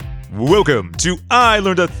Welcome to I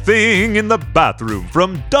Learned a Thing in the Bathroom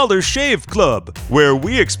from Dollar Shave Club, where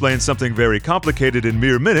we explain something very complicated in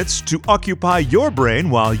mere minutes to occupy your brain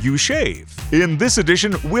while you shave. In this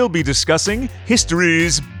edition, we'll be discussing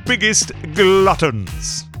history's biggest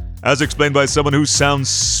gluttons, as explained by someone who sounds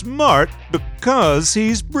smart because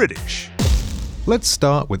he's British. Let's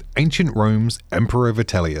start with ancient Rome's Emperor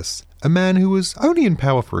Vitellius, a man who was only in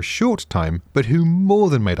power for a short time, but who more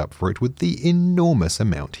than made up for it with the enormous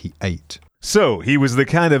amount he ate. So, he was the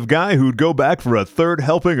kind of guy who'd go back for a third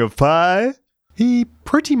helping of pie? He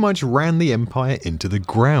pretty much ran the empire into the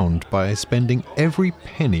ground by spending every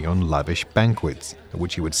penny on lavish banquets, at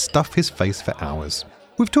which he would stuff his face for hours.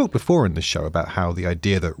 We've talked before in the show about how the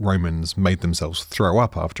idea that Romans made themselves throw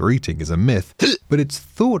up after eating is a myth, but it's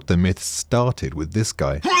thought the myth started with this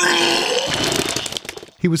guy.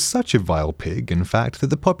 He was such a vile pig, in fact,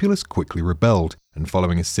 that the populace quickly rebelled, and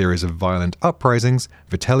following a series of violent uprisings,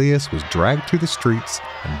 Vitellius was dragged through the streets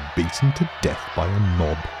and beaten to death by a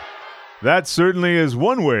mob. That certainly is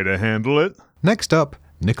one way to handle it. Next up,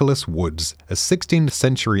 Nicholas Woods, a 16th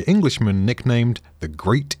century Englishman nicknamed the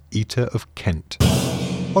Great Eater of Kent.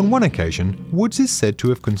 On one occasion, Woods is said to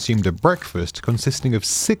have consumed a breakfast consisting of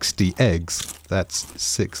 60 eggs, that's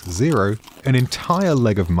 60, an entire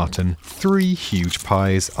leg of mutton, 3 huge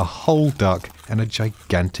pies, a whole duck, and a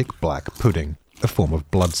gigantic black pudding, a form of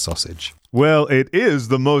blood sausage. Well, it is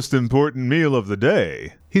the most important meal of the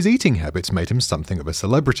day. His eating habits made him something of a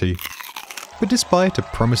celebrity. But despite a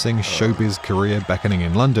promising showbiz career beckoning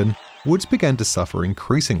in London, Woods began to suffer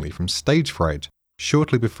increasingly from stage fright.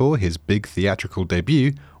 Shortly before his big theatrical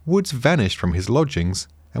debut, Woods vanished from his lodgings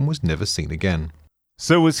and was never seen again.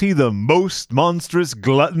 So was he the most monstrous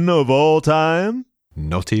glutton of all time?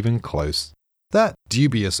 Not even close. That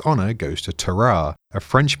dubious honour goes to Tarrare, a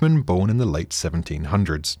Frenchman born in the late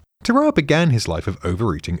 1700s. Tarrare began his life of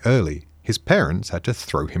overeating early. His parents had to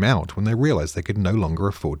throw him out when they realised they could no longer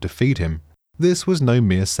afford to feed him. This was no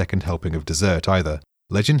mere second helping of dessert either.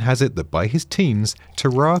 Legend has it that by his teens,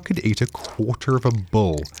 Tarrare could eat a quarter of a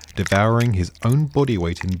bull, devouring his own body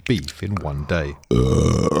weight in beef in one day.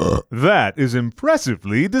 That is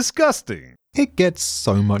impressively disgusting. It gets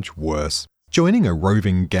so much worse. Joining a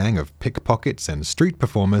roving gang of pickpockets and street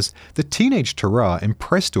performers, the teenage Tarrare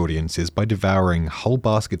impressed audiences by devouring whole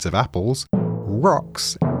baskets of apples,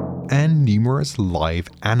 rocks, and numerous live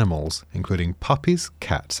animals, including puppies,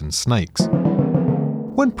 cats, and snakes.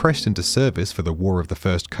 When pressed into service for the War of the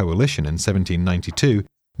First Coalition in 1792,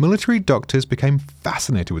 military doctors became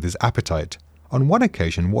fascinated with his appetite, on one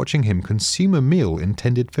occasion watching him consume a meal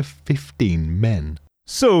intended for 15 men.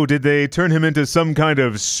 So did they turn him into some kind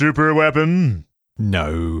of super weapon?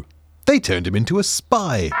 No, they turned him into a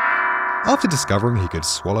spy. After discovering he could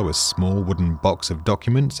swallow a small wooden box of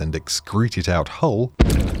documents and excrete it out whole,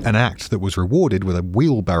 an act that was rewarded with a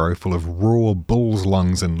wheelbarrow full of raw bull's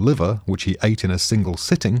lungs and liver, which he ate in a single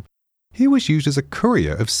sitting, he was used as a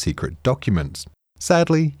courier of secret documents.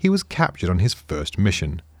 Sadly, he was captured on his first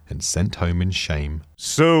mission and sent home in shame.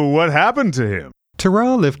 So what happened to him?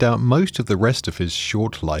 Tarrare lived out most of the rest of his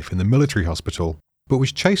short life in the military hospital, but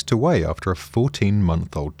was chased away after a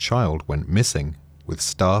 14-month-old child went missing, with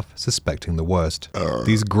staff suspecting the worst.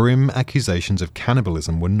 These grim accusations of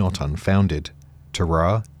cannibalism were not unfounded.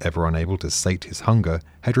 Tarrare, ever unable to sate his hunger,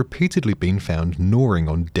 had repeatedly been found gnawing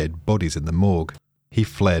on dead bodies in the morgue. He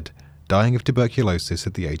fled, dying of tuberculosis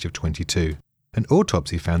at the age of 22. An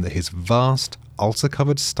autopsy found that his vast,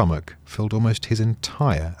 ulcer-covered stomach filled almost his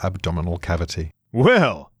entire abdominal cavity.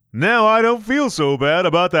 Well, now I don't feel so bad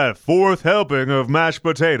about that fourth helping of mashed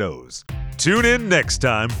potatoes. Tune in next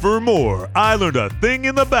time for more I Learned a Thing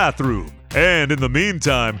in the Bathroom. And in the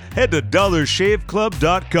meantime, head to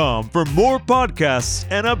dollarshaveclub.com for more podcasts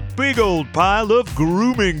and a big old pile of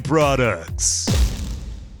grooming products.